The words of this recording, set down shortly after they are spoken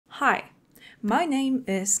Hi, my name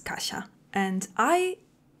is Kasia, and I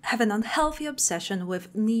have an unhealthy obsession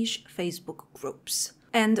with niche Facebook groups.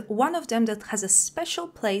 And one of them that has a special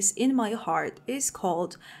place in my heart is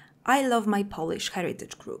called I Love My Polish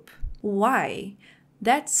Heritage Group. Why?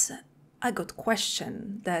 That's a good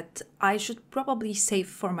question that I should probably save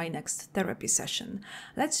for my next therapy session.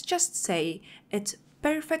 Let's just say it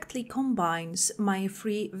perfectly combines my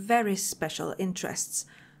three very special interests: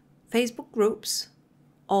 Facebook groups,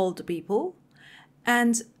 old people,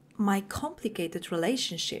 and my complicated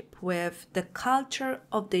relationship with the culture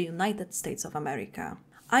of the United States of America.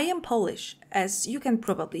 I am Polish, as you can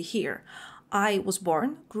probably hear. I was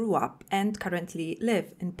born, grew up, and currently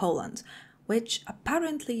live in Poland, which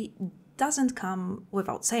apparently doesn't come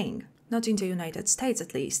without saying. Not in the United States,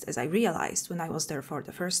 at least, as I realized when I was there for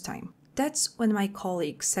the first time. That's when my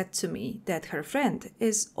colleague said to me that her friend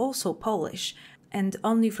is also Polish, and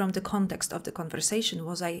only from the context of the conversation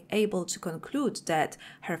was I able to conclude that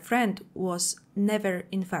her friend was never,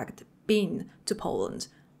 in fact, been to Poland,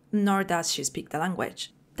 nor does she speak the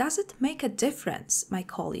language. Does it make a difference? My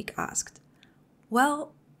colleague asked.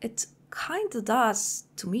 Well, it kinda does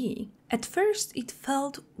to me. At first, it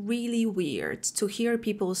felt really weird to hear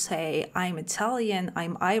people say, I'm Italian,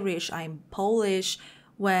 I'm Irish, I'm Polish,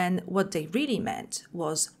 when what they really meant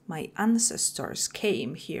was my ancestors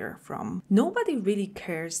came here from. Nobody really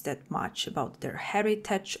cares that much about their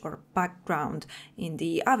heritage or background in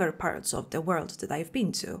the other parts of the world that I've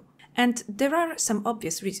been to. And there are some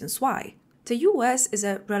obvious reasons why. The US is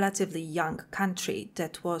a relatively young country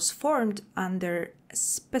that was formed under a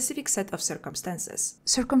specific set of circumstances.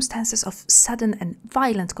 Circumstances of sudden and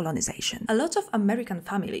violent colonization. A lot of American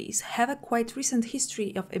families have a quite recent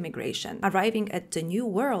history of immigration. Arriving at the New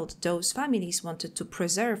World, those families wanted to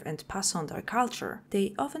preserve and pass on their culture.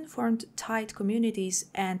 They often formed tight communities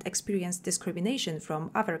and experienced discrimination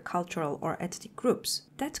from other cultural or ethnic groups.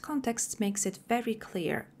 That context makes it very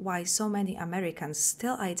clear why so many Americans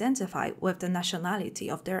still identify with the nationality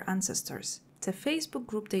of their ancestors. The Facebook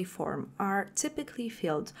group they form are typically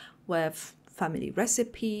filled with family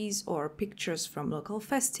recipes or pictures from local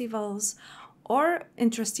festivals or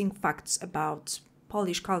interesting facts about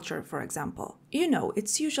Polish culture, for example. You know,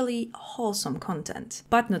 it's usually wholesome content,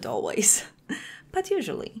 but not always, but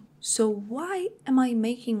usually. So why am I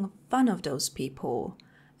making fun of those people?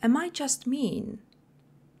 Am I just mean?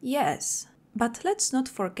 Yes, but let's not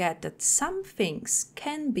forget that some things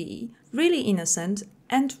can be really innocent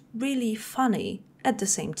and really funny at the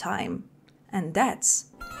same time. And that's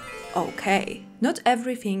okay. Not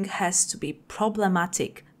everything has to be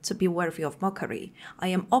problematic to be worthy of mockery. I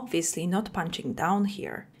am obviously not punching down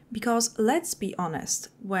here. Because let's be honest,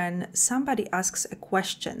 when somebody asks a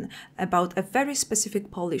question about a very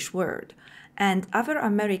specific Polish word, and other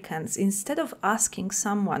Americans, instead of asking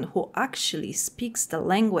someone who actually speaks the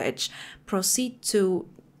language, proceed to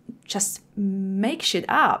just make shit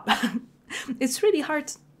up, it's really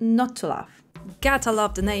hard not to laugh. Gotta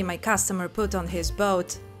love the name my customer put on his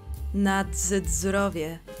boat.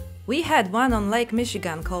 Nadzdrowie. We had one on Lake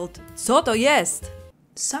Michigan called Co to jest?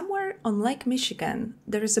 Somewhere on Lake Michigan,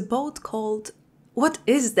 there is a boat called What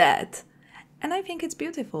is that? And I think it's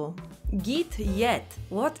beautiful. Git yet.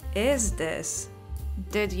 What is this?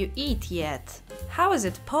 Did you eat yet? How is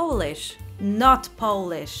it Polish? Not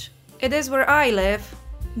Polish. It is where I live.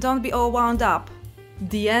 Don't be all wound up.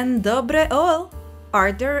 Dzień dobry all.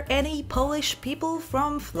 Are there any Polish people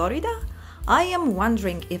from Florida? I am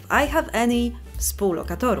wondering if I have any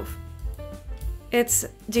współlokatorów. It's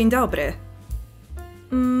dzień dobry.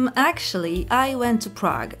 Actually, I went to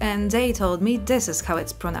Prague and they told me this is how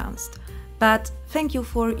it's pronounced. But thank you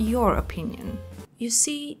for your opinion. You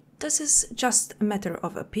see, this is just a matter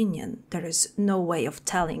of opinion. There is no way of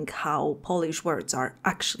telling how Polish words are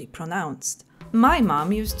actually pronounced. My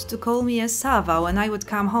mom used to call me a Sava when I would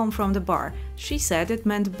come home from the bar. She said it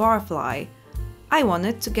meant barfly. I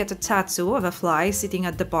wanted to get a tattoo of a fly sitting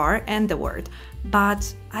at the bar and the word,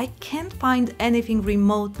 but I can't find anything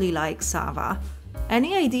remotely like Sava.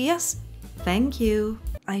 Any ideas? Thank you.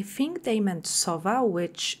 I think they meant sova,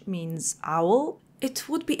 which means owl. It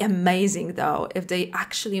would be amazing though if they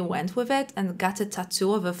actually went with it and got a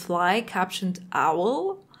tattoo of a fly captioned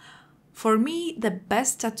owl. For me, the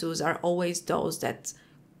best tattoos are always those that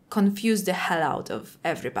confuse the hell out of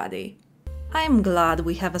everybody. I'm glad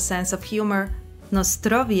we have a sense of humor.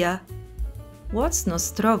 Nostrovia. What's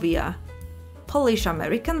Nostrovia?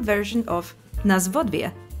 Polish-American version of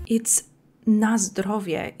nazwodwie. It's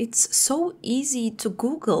nazdrowie. It's so easy to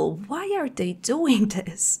Google. Why are they doing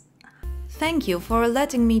this? Thank you for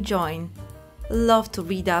letting me join. Love to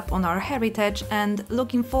read up on our heritage and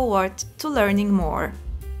looking forward to learning more.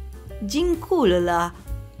 Dziękuję.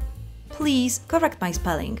 Please correct my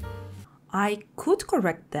spelling. I could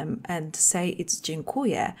correct them and say it's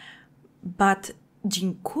dziękuję, but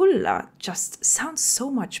dziękuję just sounds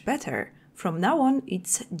so much better. From now on,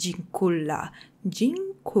 it's dziękuję.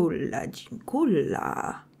 Dziękuję,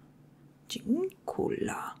 dziękuję.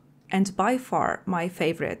 Dziękuję. And by far my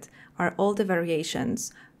favorite are all the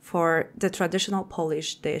variations for the traditional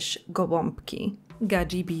Polish dish gołąbki.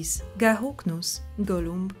 Gadzibis, gahuknus,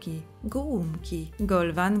 golumbki, gołąbki,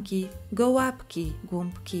 golwanki, gołapki,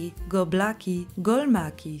 głąbki, goblaki,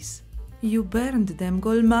 golmakis. You burned them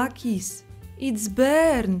golmakis. It's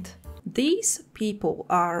burned. These people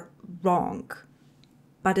are wrong.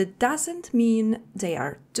 But it doesn't mean they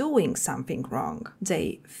are doing something wrong.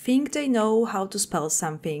 They think they know how to spell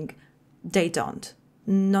something. They don't.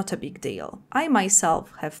 Not a big deal. I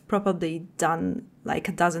myself have probably done like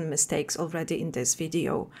a dozen mistakes already in this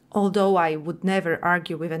video, although I would never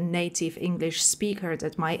argue with a native English speaker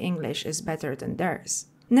that my English is better than theirs.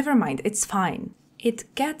 Never mind, it's fine.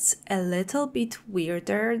 It gets a little bit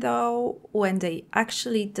weirder though when they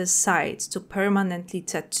actually decide to permanently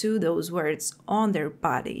tattoo those words on their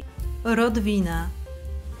body. Rodwina.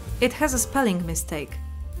 It has a spelling mistake.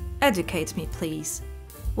 Educate me, please.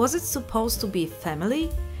 Was it supposed to be family?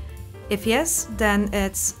 If yes, then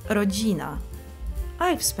it's rodzina.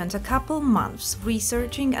 I've spent a couple months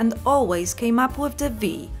researching and always came up with the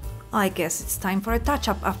V. I guess it's time for a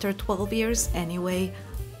touch-up after 12 years anyway.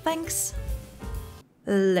 Thanks.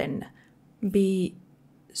 Lynn, be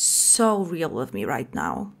so real with me right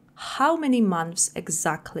now. How many months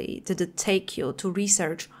exactly did it take you to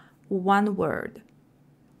research one word?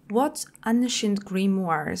 What ancient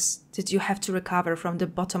grimoires did you have to recover from the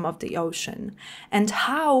bottom of the ocean? And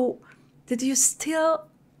how did you still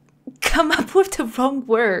come up with the wrong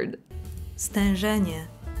word? Stężenie.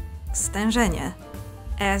 Stężenie.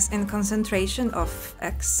 As in concentration of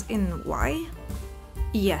X in Y?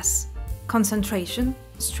 Yes. Concentration,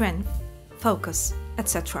 strength, focus,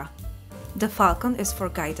 etc. The falcon is for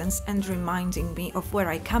guidance and reminding me of where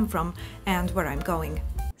I come from and where I'm going.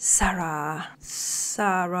 Sarah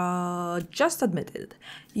just admitted,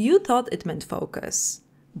 you thought it meant focus.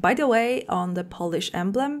 By the way, on the Polish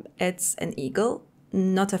emblem, it's an eagle,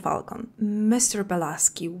 not a falcon. Mr.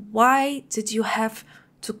 Belaski, why did you have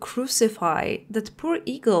to crucify that poor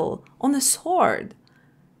eagle on a sword?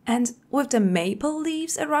 And with the maple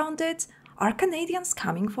leaves around it, are Canadians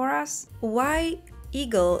coming for us? Why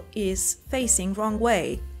eagle is facing wrong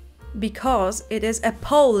way? Because it is a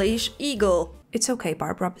Polish eagle. It's okay,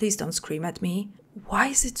 Barbara, please don't scream at me. Why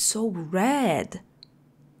is it so red?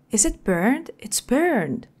 Is it burned? It's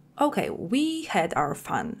burned. Okay, we had our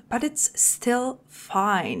fun, but it's still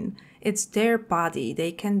fine. It's their body.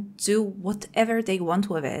 They can do whatever they want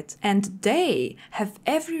with it. And they have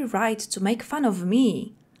every right to make fun of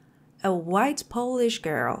me. A white Polish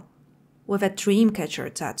girl with a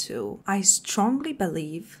dreamcatcher tattoo. I strongly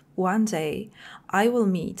believe one day I will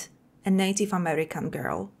meet a Native American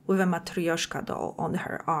girl with a matryoshka doll on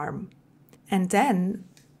her arm. And then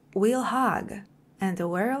we'll hug and the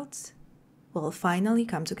world will finally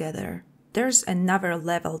come together. There's another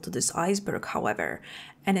level to this iceberg, however,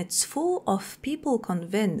 and it's full of people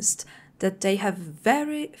convinced that they have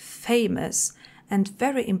very famous and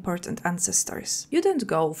very important ancestors. You don't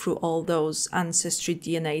go through all those ancestry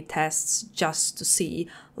DNA tests just to see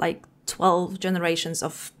like 12 generations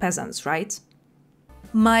of peasants, right?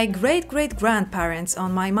 My great-great-grandparents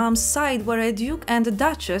on my mom's side were a Duke and a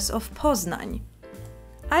Duchess of Poznań.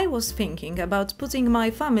 I was thinking about putting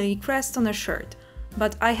my family crest on a shirt,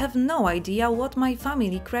 but I have no idea what my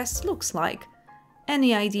family crest looks like.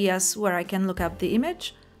 Any ideas where I can look up the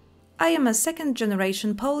image? I am a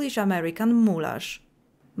second-generation Polish-American mularz.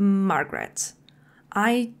 Margaret,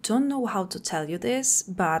 I don't know how to tell you this,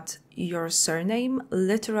 but your surname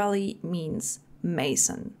literally means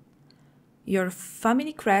mason. Your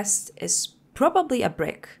family crest is probably a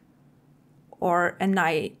brick or an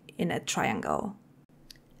eye in a triangle.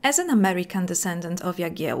 As an American descendant of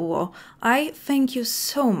Jagiełło, I thank you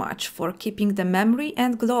so much for keeping the memory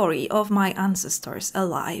and glory of my ancestors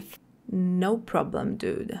alive. No problem,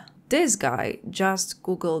 dude. This guy just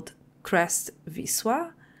googled crest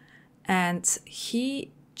Wisła and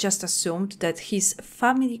he just assumed that his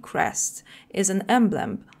family crest is an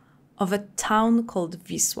emblem of a town called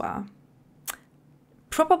Wisła.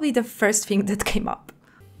 Probably the first thing that came up.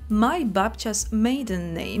 My babcia's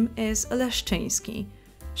maiden name is Leszczyński.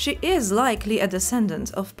 She is likely a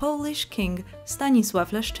descendant of Polish King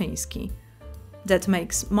Stanisław Leszczyński. That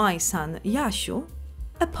makes my son Jasiu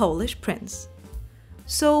a Polish prince.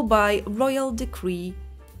 So by royal decree,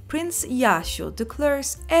 Prince Jasiu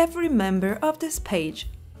declares every member of this page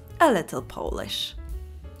a little Polish.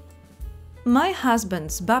 My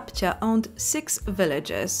husband's babcia owned 6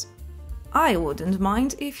 villages. I wouldn't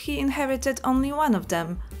mind if he inherited only one of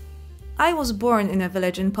them. I was born in a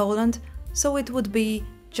village in Poland, so it would be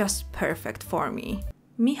just perfect for me.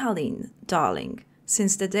 Michalin, darling,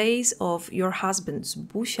 since the days of your husband's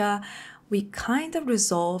busia, we kind of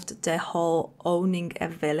resolved the whole owning a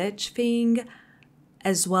village thing,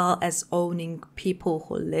 as well as owning people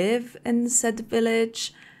who live in said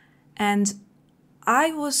village. And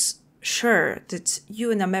I was sure that you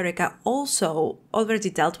in America also already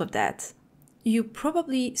dealt with that. You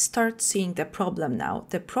probably start seeing the problem now,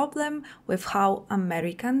 the problem with how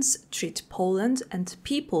Americans treat Poland and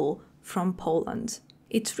people from Poland.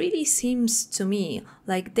 It really seems to me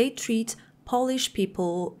like they treat Polish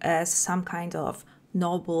people as some kind of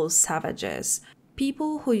noble savages,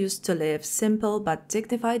 people who used to live simple but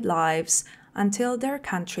dignified lives until their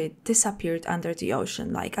country disappeared under the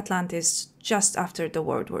ocean like Atlantis just after the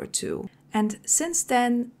World War II. And since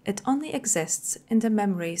then, it only exists in the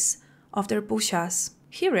memories of their busias.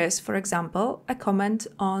 Here is, for example, a comment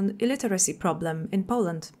on illiteracy problem in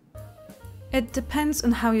Poland. It depends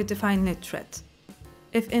on how you define literate.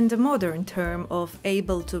 If in the modern term of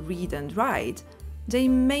able to read and write, they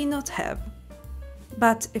may not have.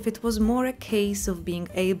 But if it was more a case of being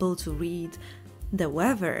able to read the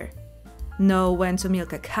weather, know when to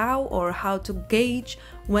milk a cow or how to gauge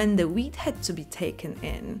when the wheat had to be taken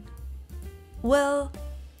in, well,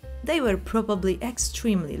 they were probably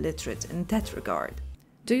extremely literate in that regard.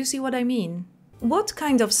 Do you see what I mean? What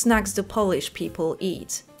kind of snacks do Polish people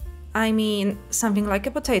eat? I mean, something like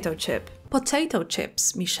a potato chip. Potato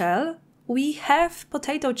chips, Michelle? We have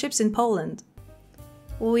potato chips in Poland.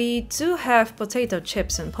 We do have potato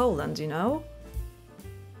chips in Poland, you know?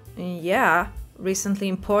 Yeah, recently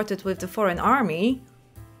imported with the foreign army.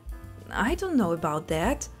 I don't know about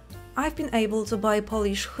that. I've been able to buy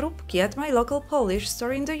Polish chrupki at my local Polish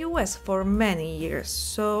store in the US for many years,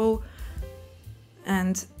 so...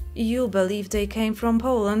 And you believe they came from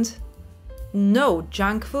Poland? No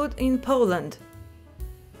junk food in Poland.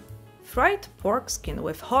 Fried pork skin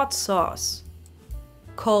with hot sauce.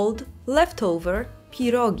 Cold leftover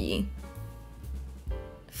pierogi.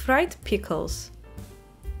 Fried pickles.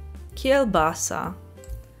 Kielbasa.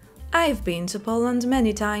 I've been to Poland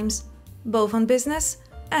many times, both on business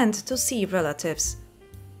and to see relatives.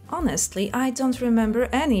 Honestly, I don't remember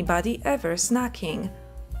anybody ever snacking.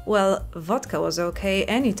 Well, vodka was okay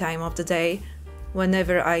any time of the day.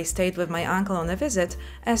 Whenever I stayed with my uncle on a visit,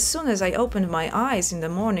 as soon as I opened my eyes in the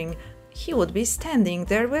morning, he would be standing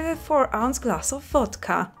there with a 4-ounce glass of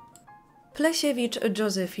vodka. Plesiewicz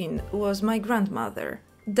Josephine was my grandmother.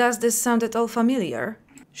 Does this sound at all familiar?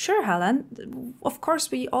 Sure, Helen. Of course,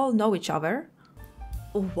 we all know each other.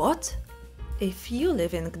 What? If you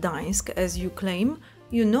live in Gdańsk, as you claim,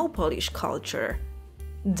 you know Polish culture.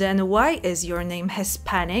 Then why is your name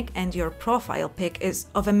Hispanic and your profile pic is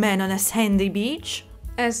of a man on a sandy beach?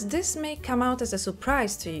 As this may come out as a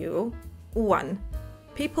surprise to you, 1.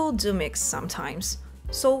 People do mix sometimes.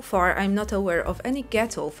 So far, I'm not aware of any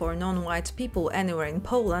ghetto for non-white people anywhere in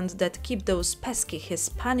Poland that keep those pesky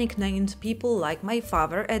Hispanic-named people like my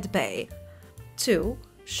father at bay. 2.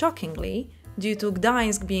 Shockingly, due to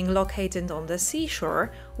Gdańsk being located on the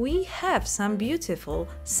seashore, we have some beautiful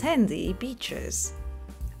sandy beaches.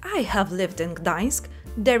 I have lived in Gdańsk.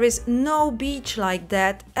 There is no beach like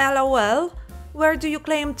that, lol. Where do you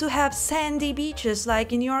claim to have sandy beaches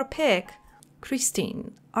like in your pic?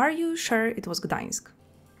 Christine, are you sure it was Gdańsk?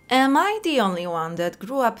 Am I the only one that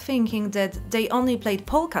grew up thinking that they only played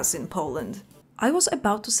polkas in Poland? I was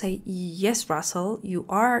about to say, yes, Russell, you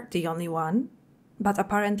are the only one, but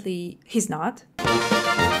apparently he's not.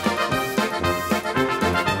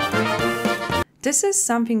 This is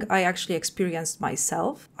something I actually experienced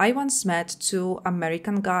myself. I once met 2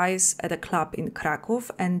 American guys at a club in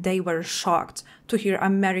Kraków and they were shocked to hear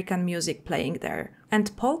American music playing there.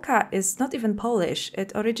 And polka is not even Polish,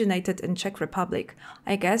 it originated in Czech Republic.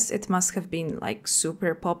 I guess it must have been like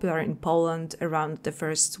super popular in Poland around the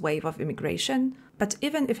first wave of immigration. But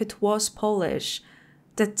even if it was Polish,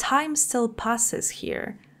 the time still passes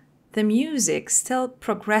here. The music still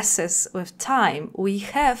progresses with time. We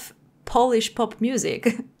have Polish pop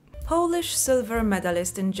music. Polish silver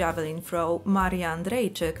medalist in javelin throw Maria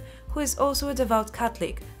Andrzejczyk, who is also a devout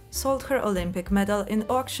Catholic, sold her Olympic medal in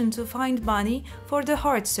auction to find money for the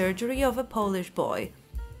heart surgery of a Polish boy.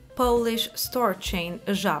 Polish store chain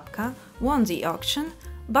Żabka won the auction,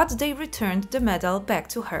 but they returned the medal back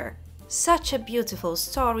to her. Such a beautiful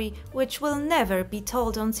story which will never be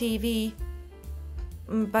told on TV.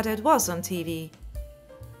 but it was on TV.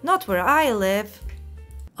 Not where I live.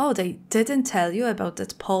 Oh, they didn't tell you about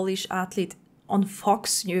that Polish athlete on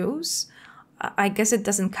Fox News? I guess it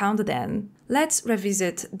doesn't count then. Let's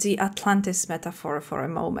revisit the Atlantis metaphor for a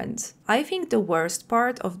moment. I think the worst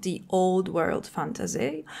part of the old world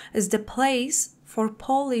fantasy is the place for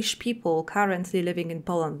Polish people currently living in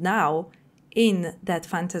Poland now in that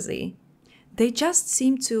fantasy. They just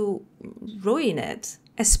seem to ruin it,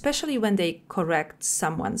 especially when they correct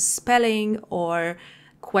someone's spelling or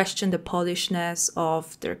question the Polishness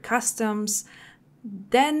of their customs.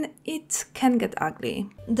 Then it can get ugly.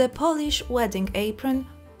 The Polish wedding apron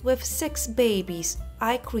with 6 babies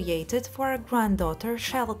I created for our granddaughter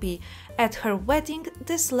Shelby at her wedding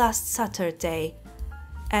this last Saturday.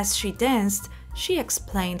 As she danced, she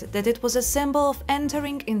explained that it was a symbol of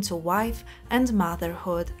entering into wife and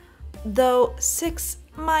motherhood, though 6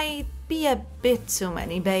 might be a bit too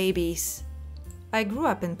many babies. I grew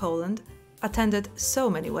up in Poland, attended so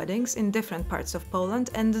many weddings in different parts of Poland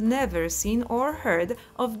and never seen or heard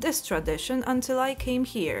of this tradition until I came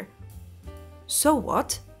here. So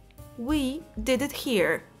what? We did it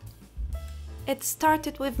here. It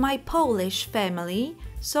started with my Polish family,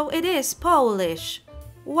 so it is Polish.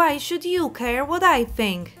 Why should you care what I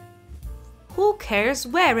think? Who cares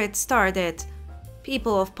where it started?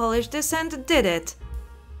 People of Polish descent did it.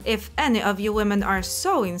 If any of you women are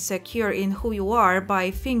so insecure in who you are by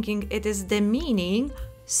thinking it is demeaning,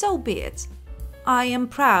 so be it. I am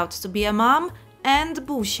proud to be a mom and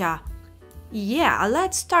Busia. Yeah,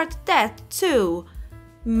 let's start that too.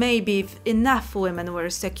 Maybe if enough women were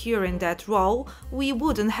secure in that role, we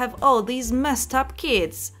wouldn't have all these messed up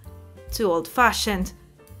kids. Too old-fashioned.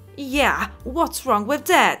 Yeah, what's wrong with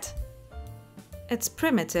that? It's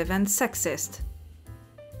primitive and sexist.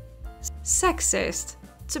 Sexist?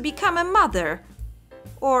 To become a mother?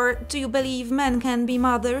 Or do you believe men can be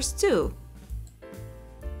mothers too?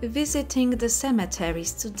 Visiting the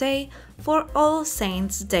cemeteries today for All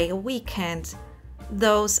Saints' Day weekend.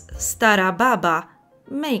 Those stara baba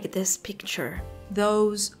make this picture.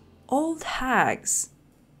 Those old hags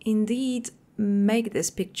indeed make this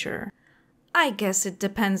picture. I guess it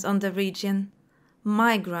depends on the region.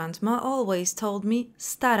 My grandma always told me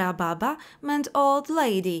stara baba meant old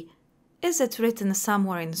lady. Is it written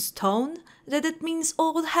somewhere in stone that it means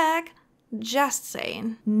old hag? Just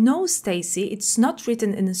saying. No, Stacy, it's not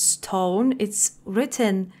written in stone, it's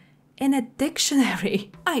written in a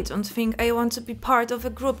dictionary. I don't think I want to be part of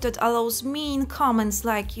a group that allows mean comments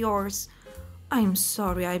like yours. I'm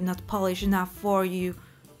sorry I'm not Polish enough for you.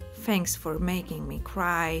 Thanks for making me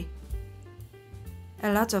cry.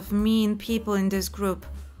 A lot of mean people in this group.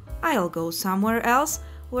 I'll go somewhere else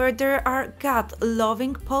where there are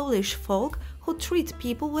God-loving Polish folk who treat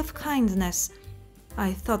people with kindness.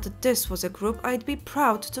 I thought that this was a group I'd be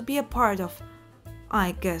proud to be a part of.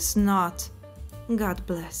 I guess not. God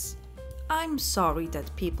bless. I'm sorry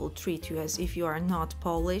that people treat you as if you are not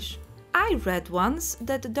Polish. I read once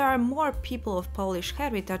that there are more people of Polish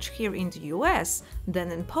heritage here in the US than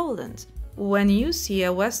in Poland. When you see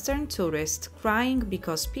a Western tourist crying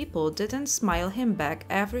because people didn't smile him back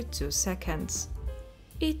every 2 seconds.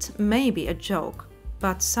 It may be a joke,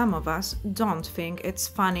 but some of us don't think it's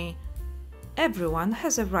funny. Everyone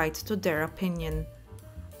has a right to their opinion.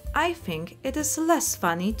 I think it is less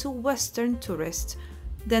funny to Western tourists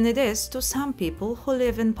than it is to some people who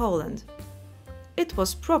live in Poland. It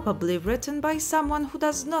was probably written by someone who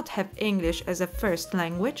does not have English as a first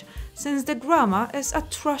language, since the grammar is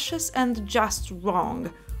atrocious and just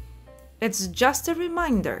wrong. It's just a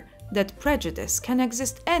reminder that prejudice can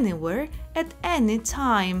exist anywhere at any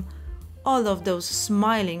time. All of those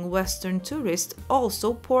smiling Western tourists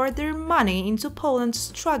also pour their money into Poland's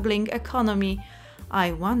struggling economy.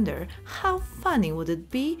 I wonder how funny would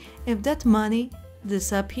it be if that money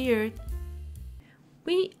disappeared.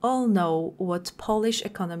 We all know what Polish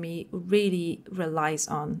economy really relies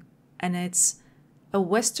on, and it's a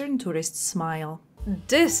Western tourist smile.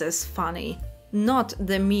 This is funny, not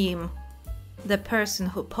the meme. The person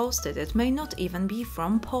who posted it may not even be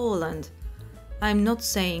from Poland. I'm not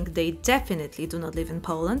saying they definitely do not live in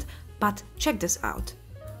Poland, but check this out.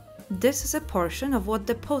 This is a portion of what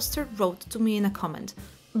the poster wrote to me in a comment.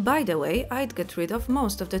 By the way, I'd get rid of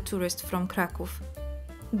most of the tourists from Kraków.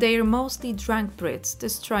 They're mostly drunk Brits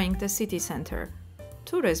destroying the city center.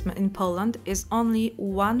 Tourism in Poland is only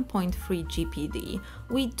 1.3 GPD.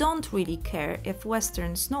 We don't really care if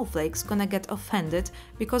Western snowflakes gonna get offended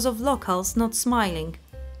because of locals not smiling.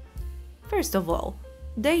 First of all,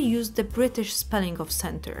 they use the British spelling of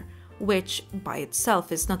center, which by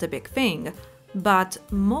itself is not a big thing, but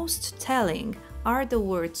most telling, are the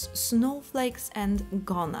words snowflakes and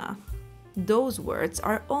gonna. Those words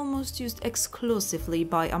are almost used exclusively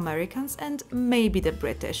by Americans and maybe the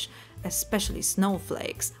British, especially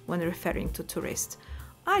snowflakes, when referring to tourists.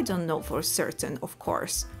 I don't know for certain, of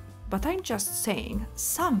course, but I'm just saying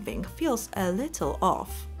something feels a little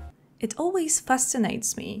off. It always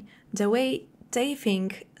fascinates me the way they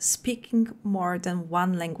think speaking more than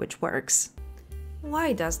one language works.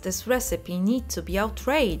 Why does this recipe need to be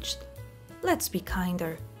outraged? Let's be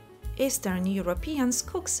kinder. Eastern Europeans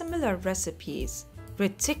cook similar recipes.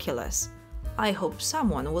 Ridiculous. I hope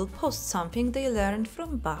someone will post something they learned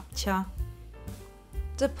from babcia.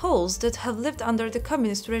 The Poles that have lived under the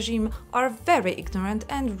communist regime are very ignorant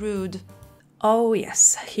and rude. Oh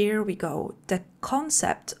yes, here we go. The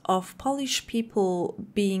concept of Polish people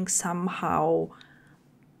being somehow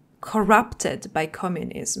corrupted by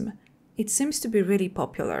communism. It seems to be really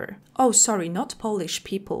popular. Oh, sorry, not Polish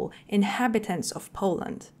people, inhabitants of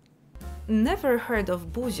Poland. Never heard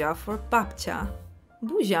of buzia for babcia.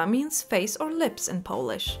 Buzia means face or lips in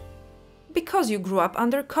Polish. Because you grew up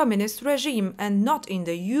under communist regime and not in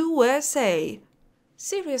the USA.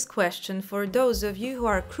 Serious question for those of you who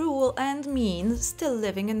are cruel and mean still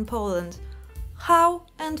living in Poland. How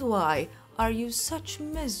and why are you such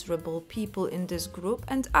miserable people in this group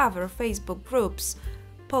and other Facebook groups?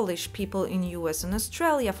 Polish people in US and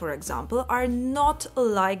Australia, for example, are not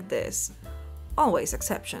like this. Always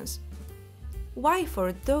exceptions. Why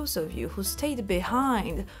for those of you who stayed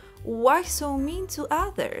behind? Why so mean to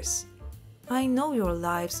others? I know your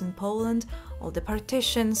lives in Poland, all the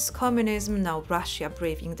partitions, communism, now Russia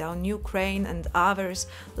breathing down Ukraine and others.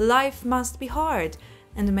 Life must be hard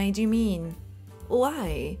and made you mean.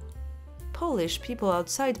 Why? Polish people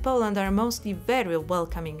outside Poland are mostly very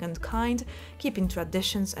welcoming and kind, keeping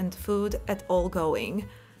traditions and food at all going.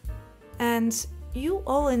 And you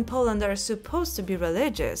all in Poland are supposed to be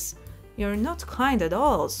religious. You're not kind at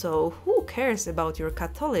all, so who cares about your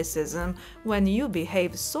Catholicism when you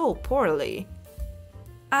behave so poorly?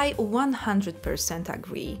 I 100%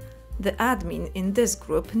 agree. The admin in this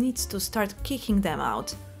group needs to start kicking them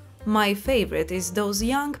out. My favorite is those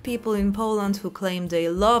young people in Poland who claim they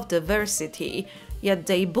love diversity, yet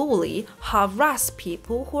they bully, harass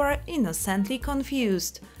people who are innocently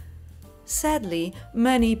confused. Sadly,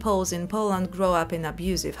 many Poles in Poland grow up in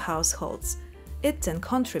abusive households. It then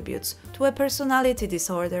contributes to a personality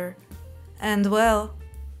disorder. And well,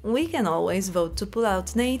 we can always vote to pull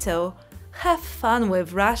out NATO. Have fun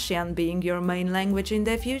with Russian being your main language in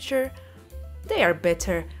the future. They are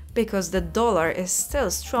bitter because the dollar is still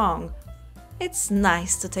strong. It's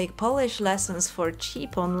nice to take Polish lessons for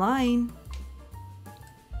cheap online.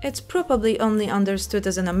 It's probably only understood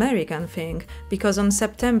as an American thing, because on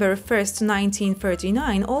September 1st,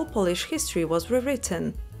 1939, all Polish history was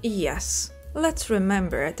rewritten. Yes. Let's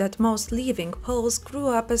remember that most living Poles grew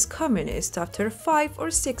up as communists after 5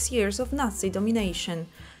 or 6 years of Nazi domination.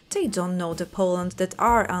 They don't know the Poland that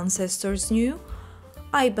our ancestors knew.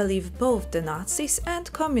 I believe both the Nazis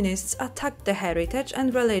and communists attacked the heritage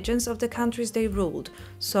and religions of the countries they ruled.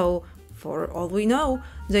 So, for all we know,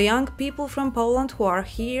 the young people from Poland who are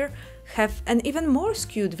here have an even more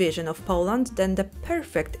skewed vision of Poland than the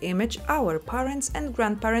perfect image our parents and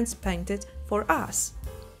grandparents painted for us.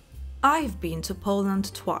 I've been to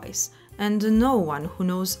Poland twice, and no one who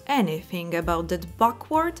knows anything about that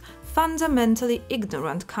backward, fundamentally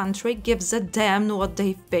ignorant country gives a damn what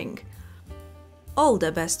they think. All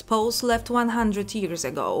the best Poles left 100 years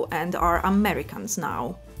ago and are Americans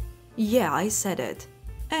now. Yeah, I said it.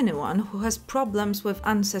 Anyone who has problems with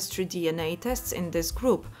ancestry DNA tests in this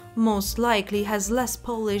group most likely has less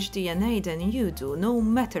Polish DNA than you do, no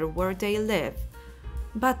matter where they live.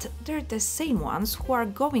 But they're the same ones who are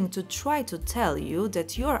going to try to tell you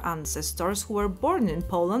that your ancestors who were born in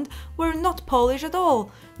Poland were not Polish at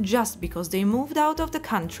all, just because they moved out of the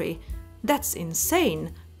country. That's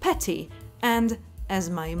insane, petty, and, as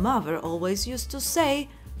my mother always used to say,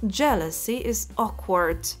 jealousy is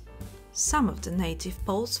awkward. Some of the native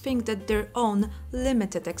Poles think that their own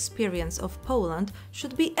limited experience of Poland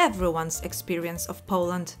should be everyone's experience of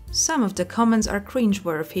Poland. Some of the comments are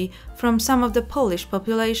cringeworthy from some of the Polish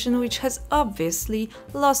population, which has obviously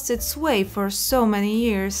lost its way for so many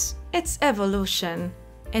years. It's evolution.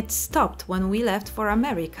 It stopped when we left for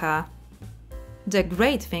America. The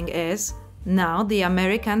great thing is, now the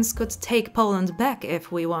Americans could take Poland back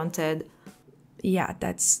if we wanted. Yeah,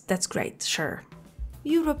 that's great, sure.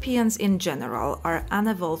 Europeans in general are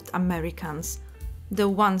unevolved Americans. The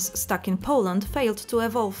ones stuck in Poland failed to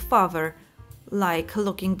evolve further, like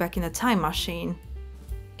looking back in a time machine.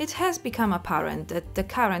 It has become apparent that the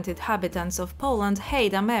current inhabitants of Poland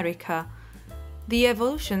hate America. The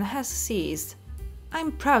evolution has ceased.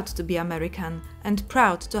 I'm proud to be American and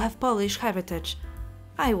proud to have Polish heritage.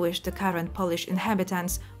 I wish the current Polish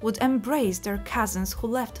inhabitants would embrace their cousins who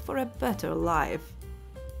left for a better life.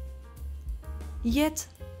 Yet,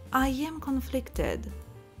 I am conflicted.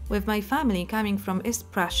 With my family coming from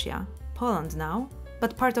East Prussia, Poland now,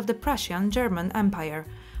 but part of the Prussian-German Empire,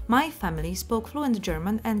 my family spoke fluent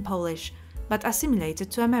German and Polish, but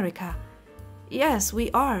assimilated to America. Yes,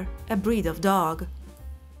 we are a breed of dog.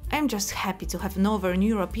 I'm just happy to have Northern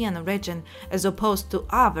European region as opposed to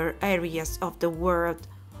other areas of the world.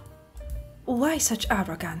 Why such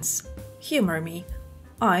arrogance? Humor me.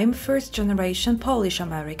 I'm first-generation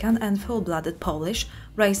Polish-American and full-blooded Polish,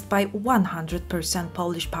 raised by 100%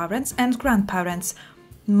 Polish parents and grandparents.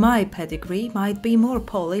 My pedigree might be more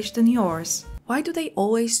Polish than yours. Why do they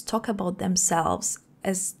always talk about themselves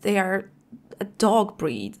as they are a dog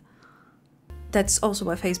breed? That's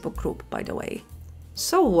also a Facebook group, by the way.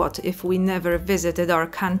 So what if we never visited our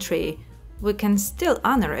country? We can still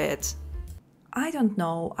honor it. I don't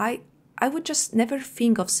know. I would just never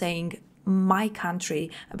think of saying my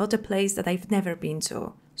country about a place that I've never been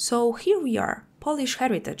to. So here we are, Polish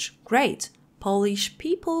heritage, great. Polish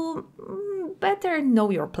people, better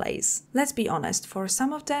know your place. Let's be honest, for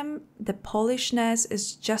some of them, the Polishness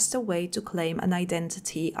is just a way to claim an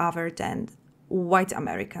identity other than white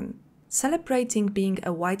American. Celebrating being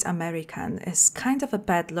a white American is kind of a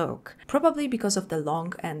bad look, probably because of the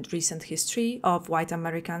long and recent history of white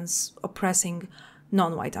Americans oppressing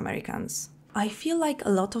non-white Americans. I feel like a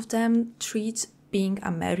lot of them treat being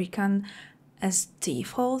American as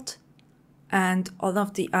default and all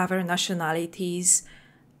of the other nationalities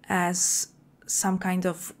as some kind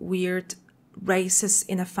of weird races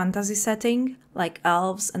in a fantasy setting, like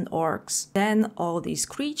elves and orcs. Then all these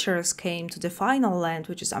creatures came to the final land,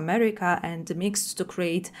 which is America, and mixed to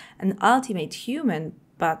create an ultimate human,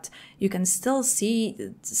 but you can still see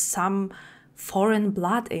some foreign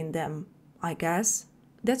blood in them, I guess.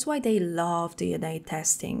 That's why they love DNA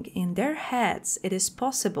testing. In their heads, it is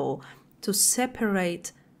possible to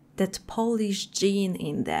separate that Polish gene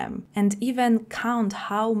in them and even count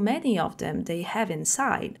how many of them they have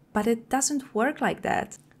inside. But it doesn't work like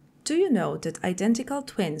that. Do you know that identical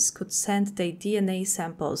twins could send their DNA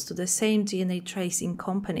samples to the same DNA tracing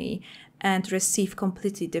company and receive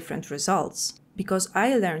completely different results? Because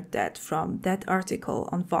I learned that from that article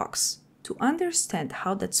on Vox. To understand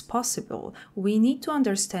how that's possible, we need to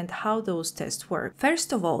understand how those tests work.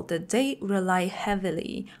 First of all, that they rely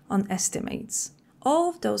heavily on estimates. All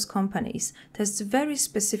of those companies test very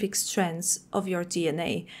specific strands of your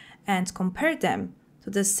DNA and compare them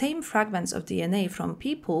to the same fragments of DNA from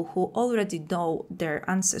people who already know their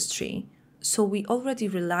ancestry. So we already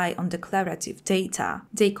rely on declarative data.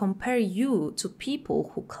 They compare you to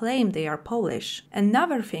people who claim they are Polish.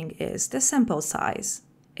 Another thing is the sample size.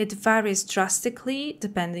 It varies drastically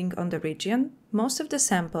depending on the region. Most of the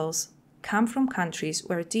samples come from countries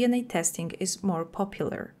where DNA testing is more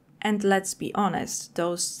popular. And let's be honest,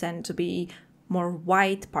 those tend to be more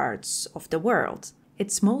white parts of the world.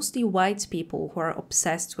 It's mostly white people who are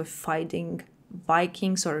obsessed with finding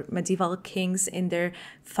Vikings or medieval kings in their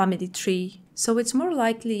family tree. So it's more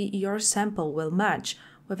likely your sample will match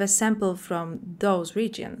with a sample from those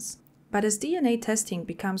regions. But as DNA testing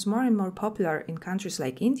becomes more and more popular in countries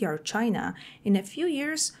like India or China, in a few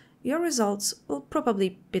years, your results will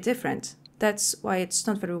probably be different. That's why it's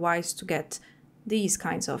not very wise to get these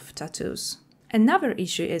kinds of tattoos. Another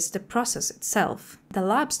issue is the process itself. The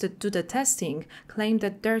labs that do the testing claim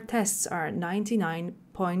that their tests are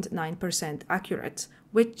 99.9% accurate,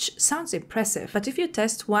 which sounds impressive. But if you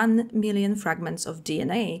test 1 million fragments of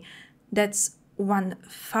DNA, that's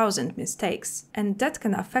 1,000 mistakes, and that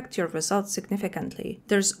can affect your results significantly.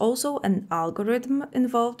 There's also an algorithm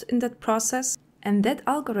involved in that process, and that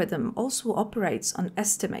algorithm also operates on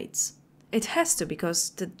estimates. It has to,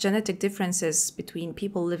 because the genetic differences between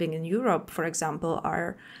people living in Europe, for example,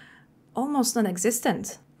 are almost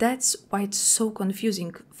non-existent. That's why it's so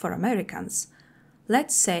confusing for Americans.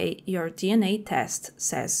 Let's say your DNA test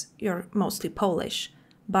says you're mostly Polish,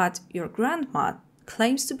 but your grandma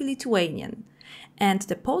claims to be Lithuanian, and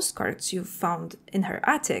the postcards you found in her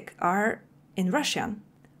attic are in Russian.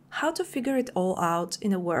 How to figure it all out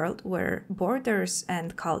in a world where borders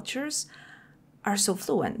and cultures are so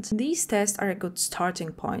fluent? These tests are a good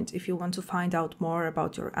starting point if you want to find out more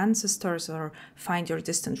about your ancestors or find your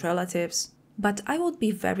distant relatives. But I would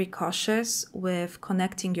be very cautious with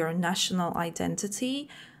connecting your national identity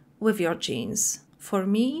with your genes. For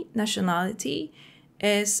me, nationality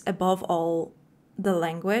is above all the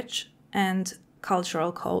language and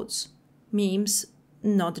cultural codes, memes,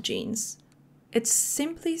 not genes. It's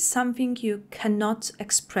simply something you cannot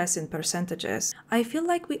express in percentages. I feel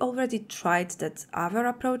like we already tried that other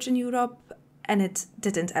approach in Europe and it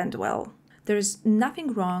didn't end well. There's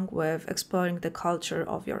nothing wrong with exploring the culture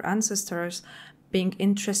of your ancestors, being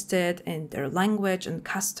interested in their language and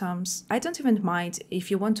customs. I don't even mind if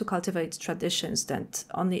you want to cultivate traditions that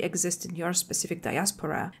only exist in your specific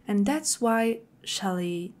diaspora. And that's why,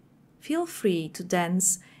 Shelley, feel free to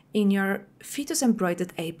dance in your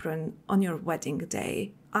fetus-embroidered apron on your wedding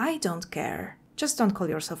day. I don't care. Just don't call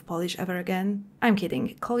yourself Polish ever again. I'm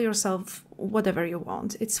kidding. Call yourself whatever you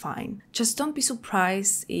want. It's fine. Just don't be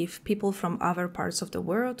surprised if people from other parts of the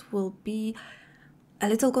world will be a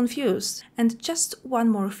little confused. And just one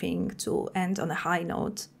more thing to end on a high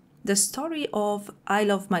note. The story of I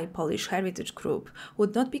Love My Polish Heritage group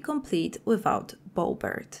would not be complete without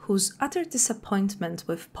Bobert, whose utter disappointment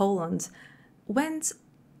with Poland went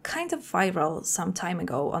kind of viral some time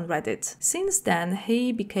ago on Reddit. Since then,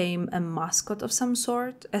 he became a mascot of some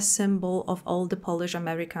sort, a symbol of all the Polish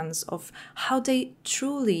Americans of how they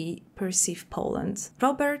truly perceive Poland.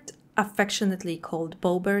 Robert, affectionately called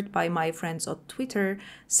Bobert by my friends on Twitter,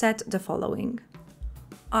 said the following.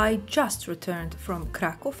 I just returned from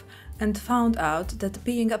Krakow and found out that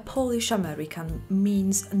being a Polish American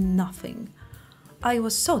means nothing. I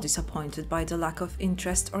was so disappointed by the lack of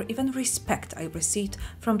interest or even respect I received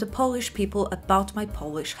from the Polish people about my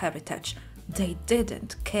Polish heritage. They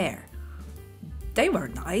didn't care. They were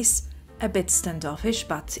nice, a bit standoffish,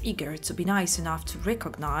 but eager to be nice enough to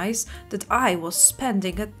recognize that I was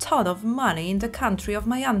spending a ton of money in the country of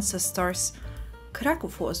my ancestors.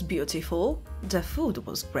 Kraków was beautiful, the food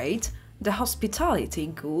was great, the hospitality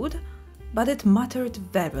good, but it mattered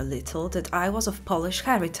very little that I was of Polish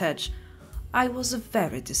heritage. I was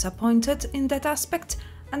very disappointed in that aspect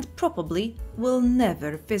and probably will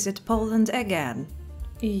never visit Poland again.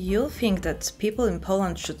 You think that people in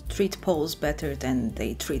Poland should treat Poles better than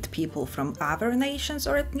they treat people from other nations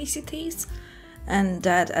or ethnicities? And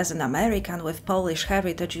that as an American with Polish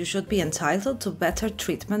heritage you should be entitled to better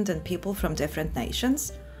treatment than people from different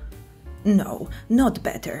nations? No, not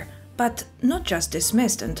better, but not just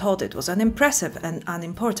dismissed and told it was unimpressive and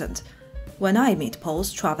unimportant. When I meet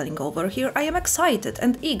Poles traveling over here, I am excited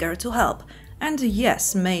and eager to help. And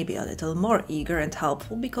yes, maybe a little more eager and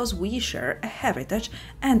helpful because we share a heritage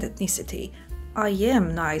and ethnicity. I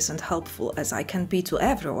am nice and helpful as I can be to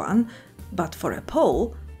everyone, but for a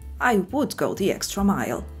Pole, I would go the extra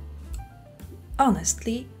mile.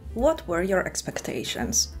 Honestly, what were your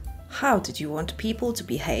expectations? How did you want people to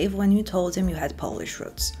behave when you told them you had Polish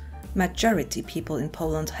roots? Majority people in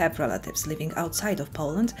Poland have relatives living outside of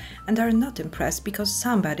Poland and are not impressed because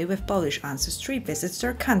somebody with Polish ancestry visits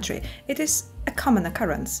their country. It is a common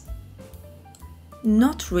occurrence.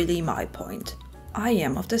 Not really my point. I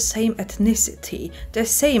am of the same ethnicity, the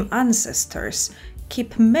same ancestors,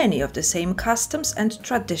 keep many of the same customs and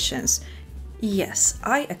traditions. Yes,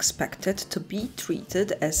 I expected to be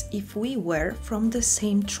treated as if we were from the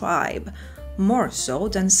same tribe. More so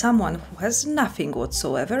than someone who has nothing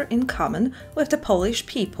whatsoever in common with the Polish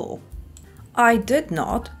people. I did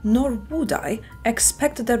not, nor would I,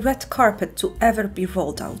 expect the red carpet to ever be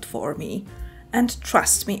rolled out for me. And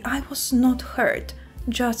trust me, I was not hurt,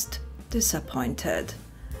 just disappointed.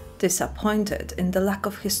 Disappointed in the lack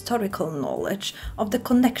of historical knowledge of the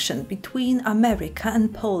connection between America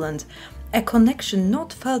and Poland, a connection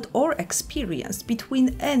not felt or experienced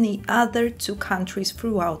between any other two countries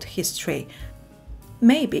throughout history.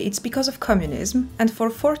 Maybe it's because of communism, and for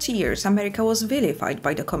 40 years America was vilified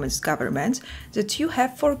by the communist government, that you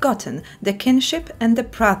have forgotten the kinship and the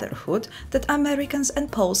brotherhood that Americans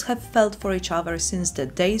and Poles have felt for each other since the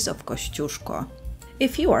days of Kościuszko.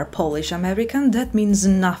 If you are Polish American, that means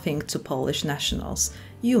nothing to Polish nationals.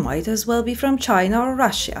 You might as well be from China or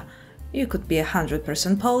Russia. You could be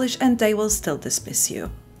 100% Polish and they will still dismiss you.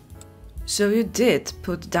 So you did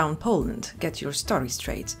put down Poland, get your story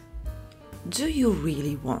straight. Do you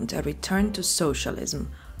really want a return to socialism?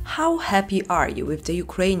 How happy are you with the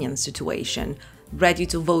Ukrainian situation? Ready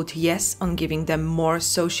to vote yes on giving them more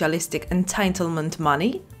socialistic entitlement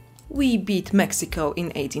money? We beat Mexico in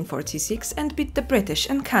 1846 and beat the British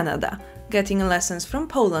and Canada. Getting lessons from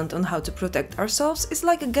Poland on how to protect ourselves is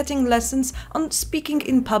like getting lessons on speaking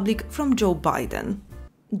in public from Joe Biden.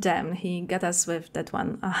 Damn, he got us with that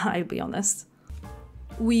one, I'll be honest.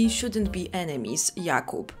 We shouldn't be enemies,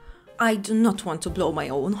 Jakub. I do not want to blow my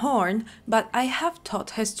own horn, but I have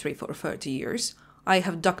taught history for 30 years. I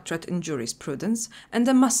have doctorate in jurisprudence and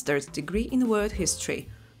a master's degree in world history.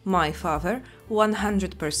 My father,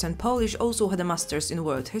 100% Polish, also had a master's in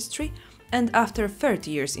world history, and after 30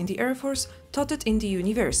 years in the Air Force, taught it in the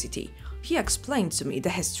university. He explained to me the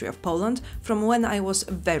history of Poland from when I was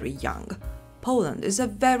very young. Poland is a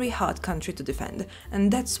very hard country to defend,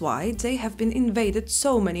 and that's why they have been invaded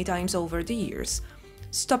so many times over the years.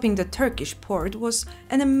 Stopping the Turkish port was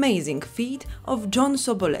an amazing feat of John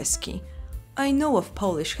Sobolewski. I know of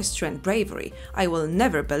Polish history and bravery, I will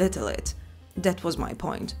never belittle it. That was my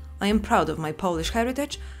point. I am proud of my Polish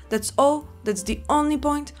heritage, that's all, that's the only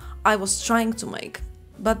point I was trying to make.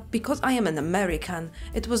 But because I am an American,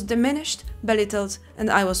 it was diminished, belittled,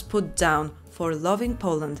 and I was put down for loving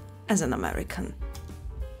Poland as an American.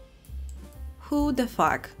 Who the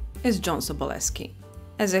fuck is John Sobolewski?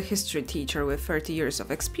 As a history teacher with 30 years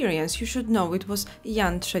of experience, you should know it was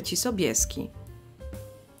Jan III Sobieski.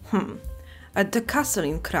 At the castle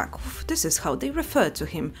in Kraków, this is how they referred to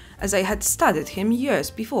him, as I had studied him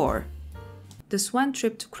years before. This one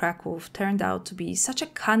trip to Kraków turned out to be such a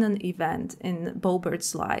canon event in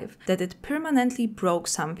Bobert's life that it permanently broke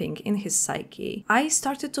something in his psyche. I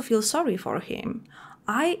started to feel sorry for him.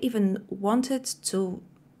 I even wanted to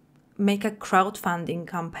make a crowdfunding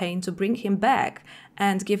campaign to bring him back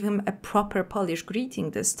and give him a proper Polish greeting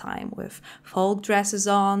this time, with folk dresses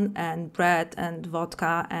on and bread and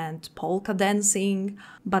vodka and polka dancing.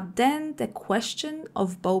 But then the question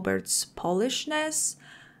of Bobert's Polishness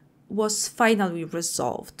was finally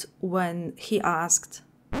resolved when he asked,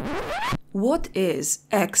 "What is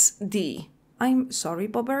XD?" "I'm sorry,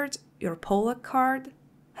 Bobert, your Polak card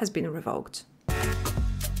has been revoked."